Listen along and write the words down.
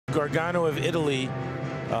Gargano of Italy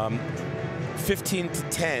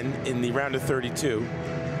 15-10 in the round of 32.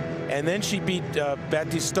 And then she beat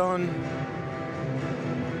Battistone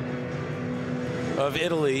of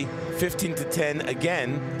Italy 15-10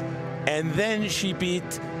 again. And then she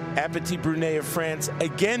beat Appetit Brunet of France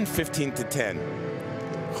again 15-10.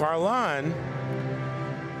 Kharlan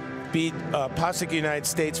beat Pasek United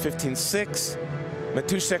States 15-6.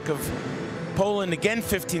 Matusek of Poland again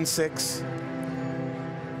 15-6.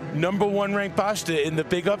 #1 ranked Bashta in the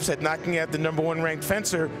big upset, knocking out the #1 ranked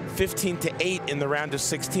fencer 15-8 in the round of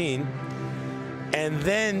 16. And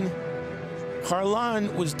then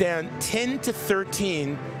Kharlan was down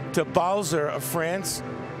 10-13 to Balzer of France,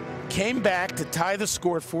 came back to tie the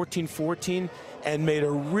score at 14-14 and made a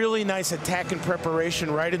really nice attack in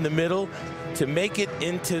preparation right in the middle to make it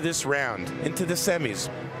into this round, into the semis.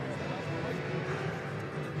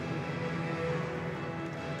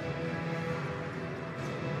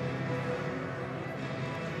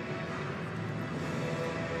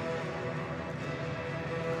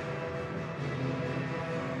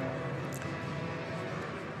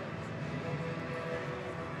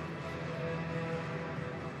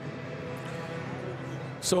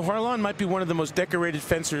 So Kharlan might be one of the most decorated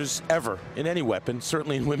fencers ever in any weapon,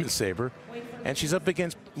 certainly in women's sabre. And she's up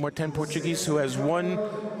against Martin-Portugues, who has 1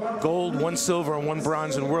 gold, 1 silver, and 1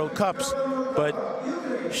 bronze in World Cups.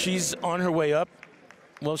 But she's on her way up.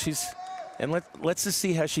 Well, and let's just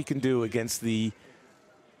see how she can do against the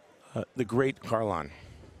great Kharlan.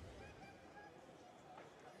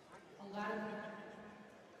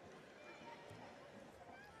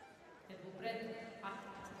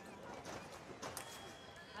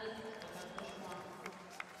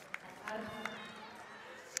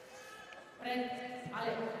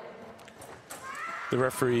 The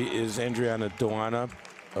referee is Andriana Doana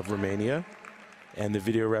of Romania, and the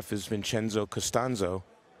video ref is Vincenzo Costanzo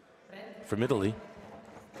from Italy.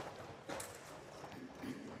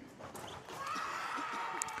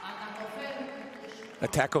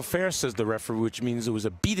 Attack au fer, says the referee, which means it was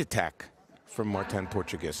a beat attack from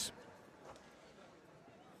Martin-Portugues.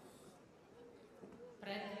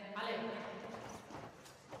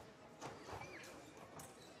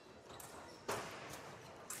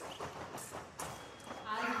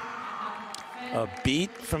 A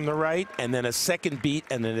beat from the right, and then a second beat,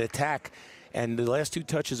 and an attack. And the last 2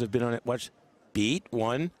 touches have been on it. Watch. Beat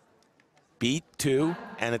 1, beat 2,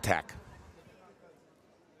 and attack.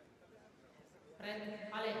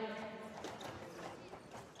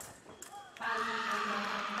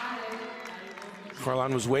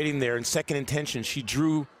 Kharlan was waiting there in second intention. She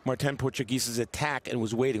drew Martin-Portugues' attack and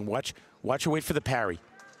was waiting. Watch her wait for the parry.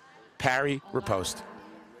 Parry, riposte.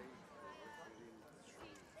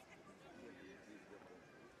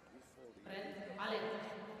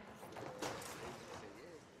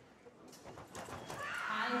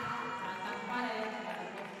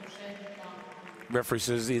 Referee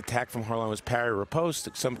says the attack from Kharlan was parry riposte.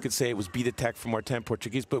 Some could say it was beat attack from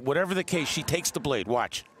Martin-Portugues, but whatever the case, she takes the blade.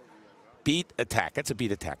 Watch. Beat attack. That's a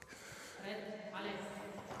beat attack.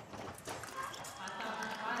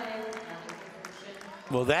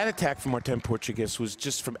 Well, that attack from Martin-Portugues was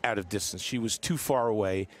just from out of distance. She was too far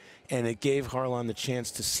away, and it gave Kharlan the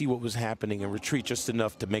chance to see what was happening and retreat just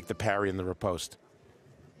enough to make the parry and the riposte.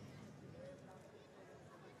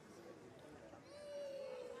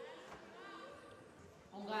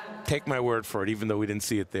 Take my word for it, even though we didn't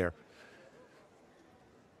see it there.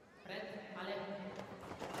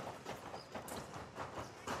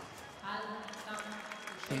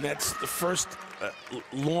 And that's the first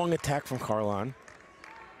long attack from Kharlan.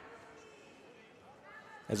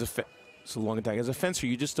 It's a long attack. As a fencer,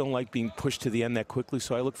 you just don't like being pushed to the end that quickly,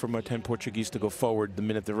 so I look for Martin-Portugues to go forward the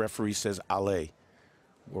minute the referee says allez,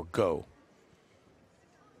 or go.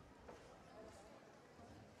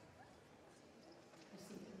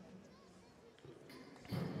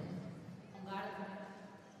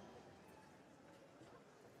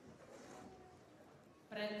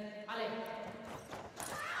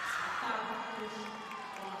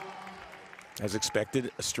 As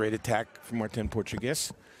expected, a straight attack from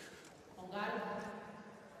Martin-Portugues.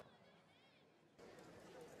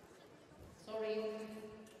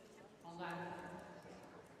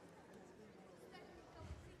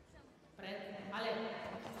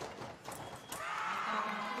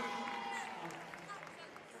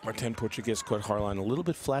 Martin-Portugues caught Kharlan a little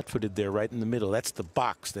bit flat-footed there, right in the middle. That's the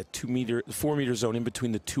box, that 4 meter zone in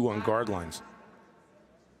between the 2 on guard lines.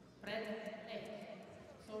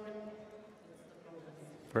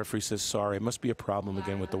 Referee says sorry. It must be a problem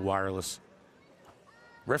again with the wireless.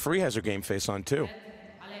 Referee has her game face on too.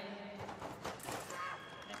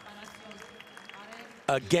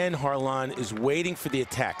 Again, Kharlan is waiting for the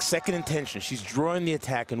attack. Second intention. She's drawing the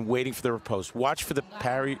attack and waiting for the riposte. Watch for the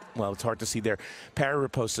parry. Well, it's hard to see there. Parry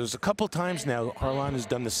riposte. There's a couple times now Kharlan has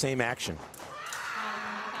done the same action.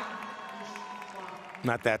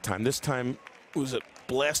 Not that time. This time it was a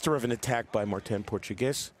blaster of an attack by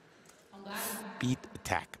Martin-Portugues. Beat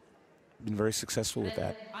attack. Been very successful with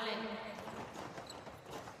that.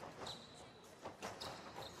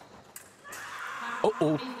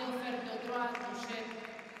 Uh-oh.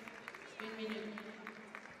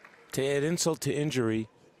 To add insult to injury,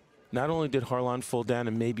 not only did Kharlan fall down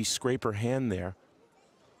and maybe scrape her hand there,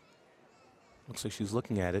 looks like she's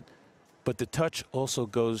looking at it, but the touch also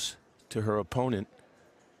goes to her opponent,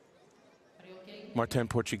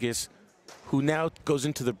 Martin-Portugues, who now goes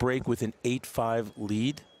into the break with an 8-5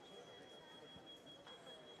 lead.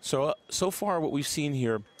 So far what we've seen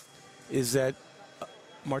here is that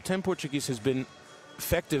Martin-Portugues has been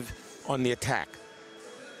effective on the attack,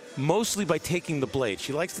 mostly by taking the blade.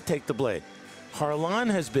 She likes to take the blade. Kharlan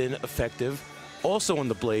has been effective also on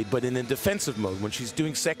the blade, but in a defensive mode when she's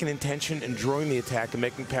doing second intention and drawing the attack and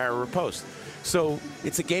making parry riposte. So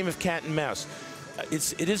it's a game of cat and mouse.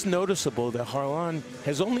 It is noticeable that Kharlan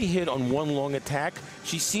has only hit on one long attack.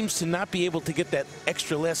 She seems to not be able to get that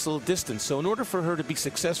extra last little distance. So in order for her to be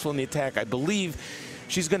successful in the attack, I believe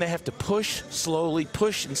she's going to have to push slowly,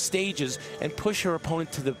 push in stages, and push her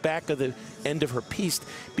opponent to the back of the end of her piece,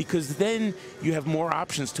 because then you have more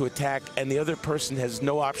options to attack and the other person has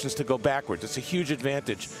no options to go backwards. It's a huge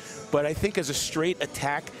advantage. But I think as a straight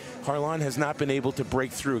attack, Kharlan has not been able to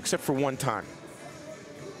break through, except for one time.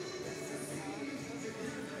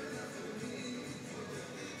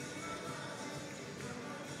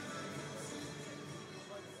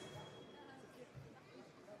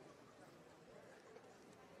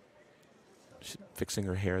 Fixing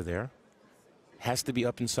her hair there. Has to be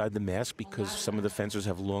up inside the mask because some of the fencers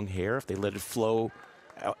have long hair. If they let it flow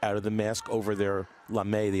out of the mask over their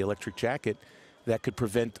lame, the electric jacket, that could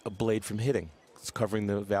prevent a blade from hitting. It's covering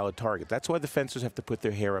the valid target. That's why the fencers have to put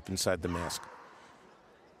their hair up inside the mask.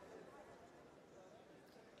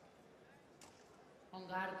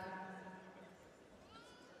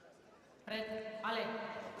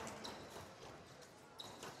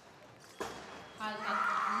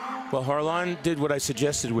 Well, Kharlan did what I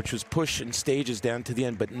suggested, which was push in stages down to the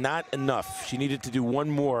end, but not enough. She needed to do one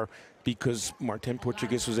more because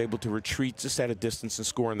Martin-Portugues was able to retreat just at a distance and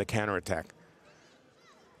score in the counterattack.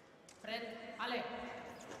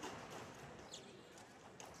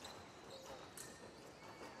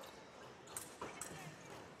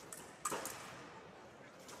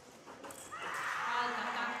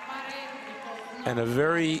 And a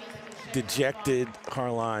very dejected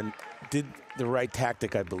Kharlan did the right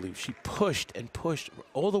tactic, I believe. She pushed and pushed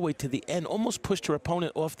all the way to the end, almost pushed her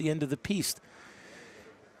opponent off the end of the piece.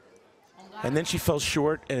 And then she fell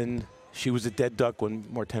short, and she was a dead duck when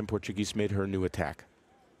Martin-Portugues made her new attack.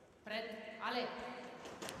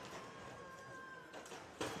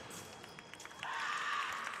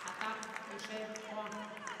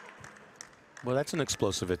 Well, that's an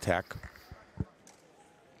explosive attack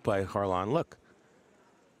by Kharlan. Look,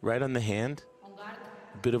 right on the hand.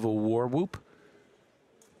 A bit of a war whoop.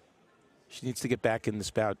 She needs to get back in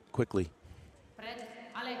this bout quickly.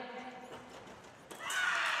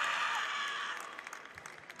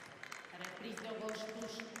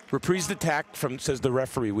 Reprised attack from, says the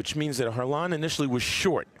referee, which means that Kharlan initially was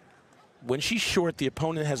short. When she's short, the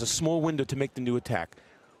opponent has a small window to make the new attack.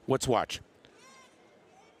 Let's watch.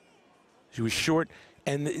 She was short,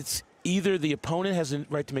 and it's either the opponent has the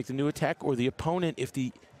right to make the new attack, or the opponent, if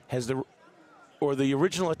the has the or the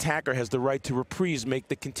original attacker has the right to reprise, make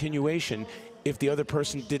the continuation if the other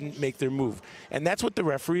person didn't make their move. And that's what the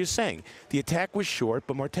referee is saying. The attack was short,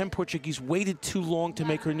 but Martin-Portugues waited too long to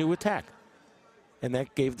make her new attack. And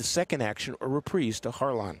that gave the second action, or reprise, to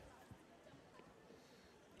Kharlan.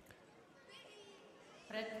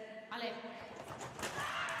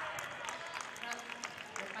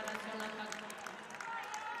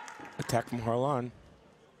 Attack from Kharlan.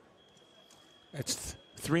 That's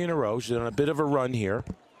 3 in a row. She's on a bit of a run here.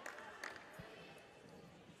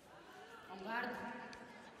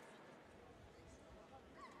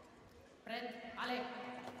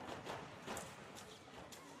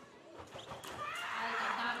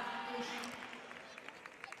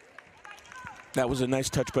 That was a nice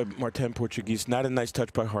touch by Martin-Portugues, not a nice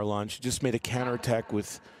touch by Kharlan. She just made a counterattack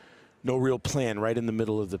with no real plan right in the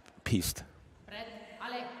middle of the piece.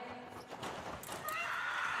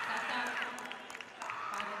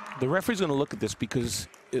 The referee's going to look at this because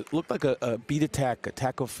it looked like a beat attack,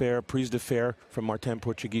 attack of fair, prise de fair from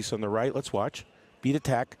Martin-Portugues on the right. Let's watch. beat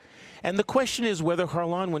attack. And the question is whether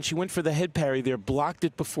Kharlan, when she went for the head parry there, blocked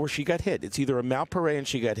it before she got hit. It's either a Malparé and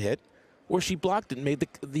she got hit, or she blocked it and made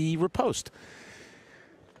the riposte.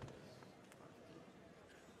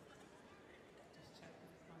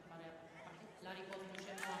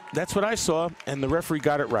 That's what I saw, and the referee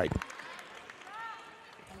got it right.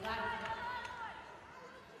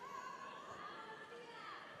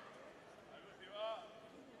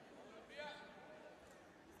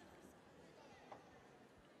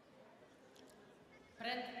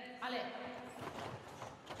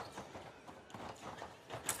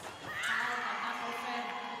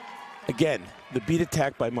 Again, the beat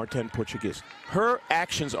attack by Martin-Portugues. Her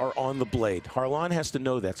actions are on the blade. Kharlan has to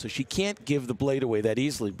know that, so she can't give the blade away that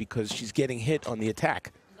easily because she's getting hit on the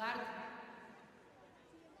attack.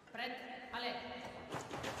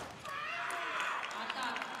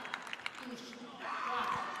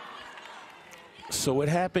 So what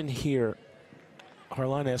happened here,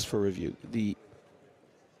 Kharlan asked for a review. The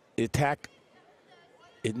attack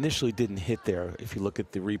initially didn't hit there if you look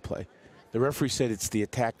at the replay. The referee said it's the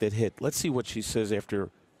attack that hit. Let's see what she says after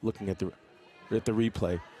looking at the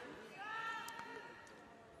replay.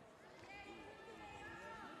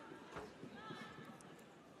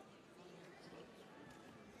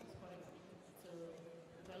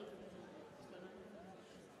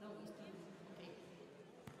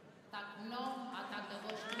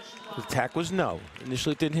 The attack was no.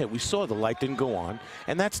 Initially it didn't hit. We saw the light didn't go on,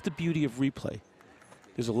 and that's the beauty of replay.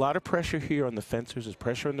 There's a lot of pressure here on the fencers. There's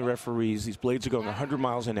pressure on the referees. These blades are going 100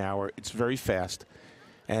 miles an hour. It's very fast.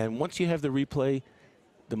 And once you have the replay,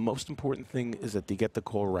 the most important thing is that they get the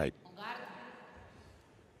call right.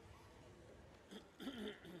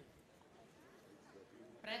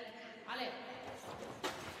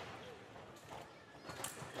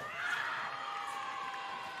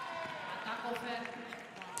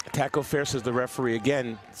 Attack fair, says the referee.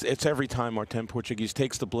 Again, it's every time Martin-Portugues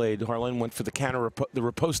takes the blade. Kharlan went for the counter, the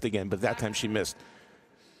riposte again, but that time she missed.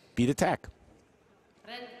 Beat attack.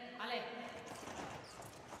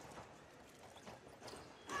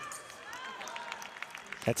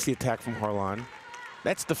 That's the attack from Kharlan.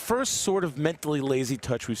 That's the first sort of mentally lazy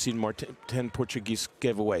touch we've seen Martin-Portugues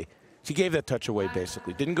give away. She gave that touch away,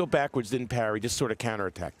 basically. Didn't go backwards, didn't parry, just sort of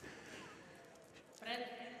counterattack.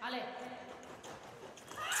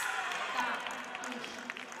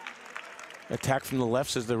 Attack from the left,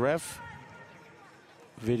 says the ref.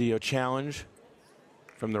 Video challenge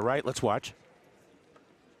from the right. Let's watch.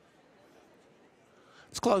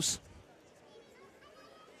 It's close.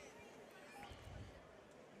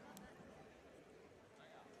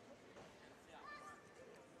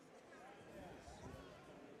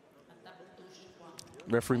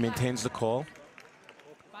 Referee maintains the call.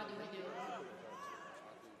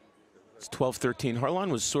 It's 12-13.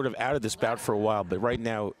 Kharlan was sort of out of this bout for a while, but right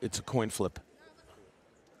now it's a coin flip.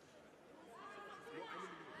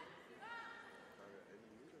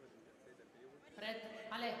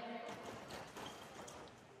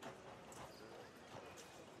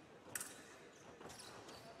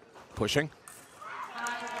 Pushing.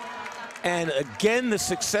 And again, the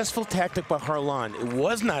successful tactic by Kharlan. It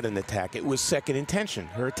was not an attack. It was second intention.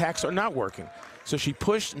 Her attacks are not working. So she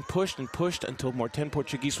pushed and pushed and pushed until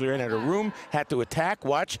Martin-Portugues ran out of room, had to attack,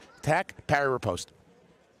 watch, attack, parry, riposte.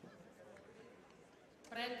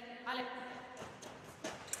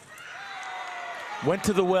 Went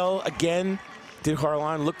to the well again. Did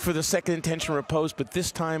Kharlan look for the second intention riposte, but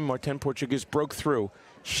this time Martin-Portugues broke through.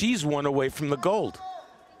 She's one away from the gold.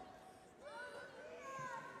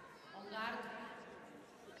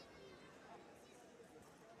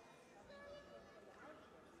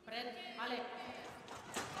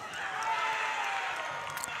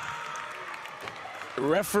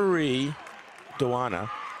 Referee Doana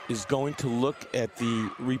is going to look at the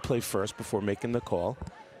replay first before making the call.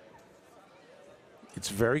 It's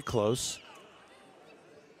very close.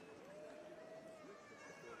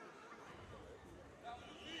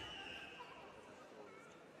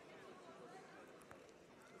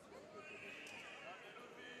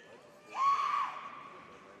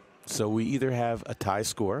 So we either have a tie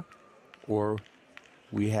score or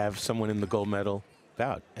we have someone in the gold medal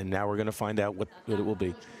bout. And now we're going to find out what it will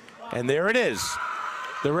be. And there it is.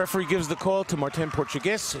 The referee gives the call to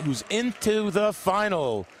Martin-Portugues, who's into the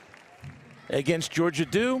final against Georgia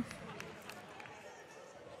Du.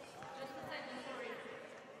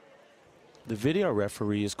 The video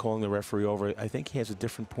referee is calling the referee over. I think he has a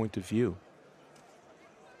different point of view.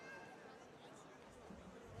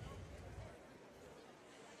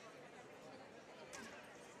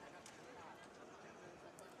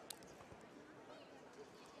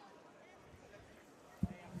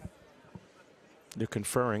 They're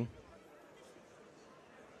conferring.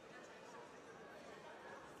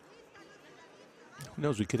 Who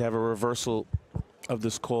knows, we could have a reversal of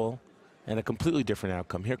this call and a completely different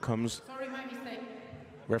outcome. Here comes. Sorry, my mistake.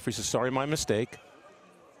 Referee says, sorry, my mistake.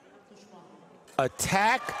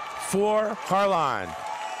 Attack for Kharlan.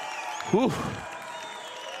 Whew.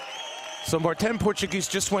 So Martin-Portugues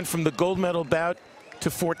just went from the gold medal bout to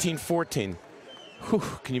 14-14.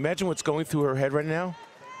 Can you imagine what's going through her head right now?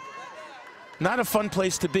 Not a fun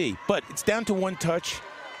place to be, but it's down to one touch.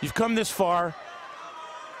 You've come this far.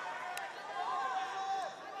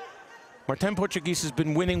 Martin-Portugues has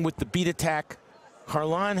been winning with the beat attack.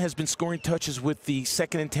 Kharlan has been scoring touches with the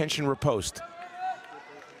second intention riposte.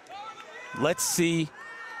 Let's see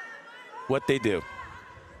what they do.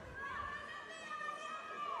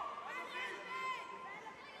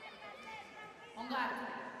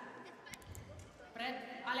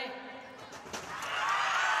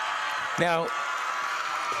 Now,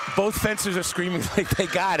 both fencers are screaming like they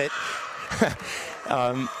got it.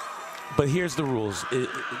 But here's the rules.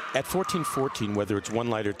 At 14-14, whether it's one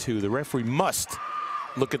light or two, the referee must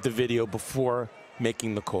look at the video before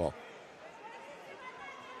making the call.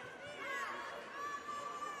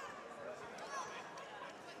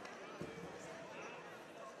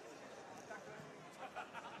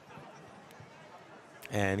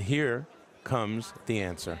 And here comes the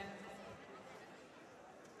answer.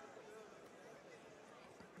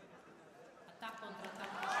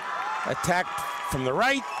 Attack from the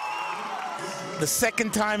right. The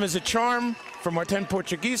second time is a charm for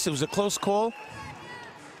Martin-Portugues. It was a close call.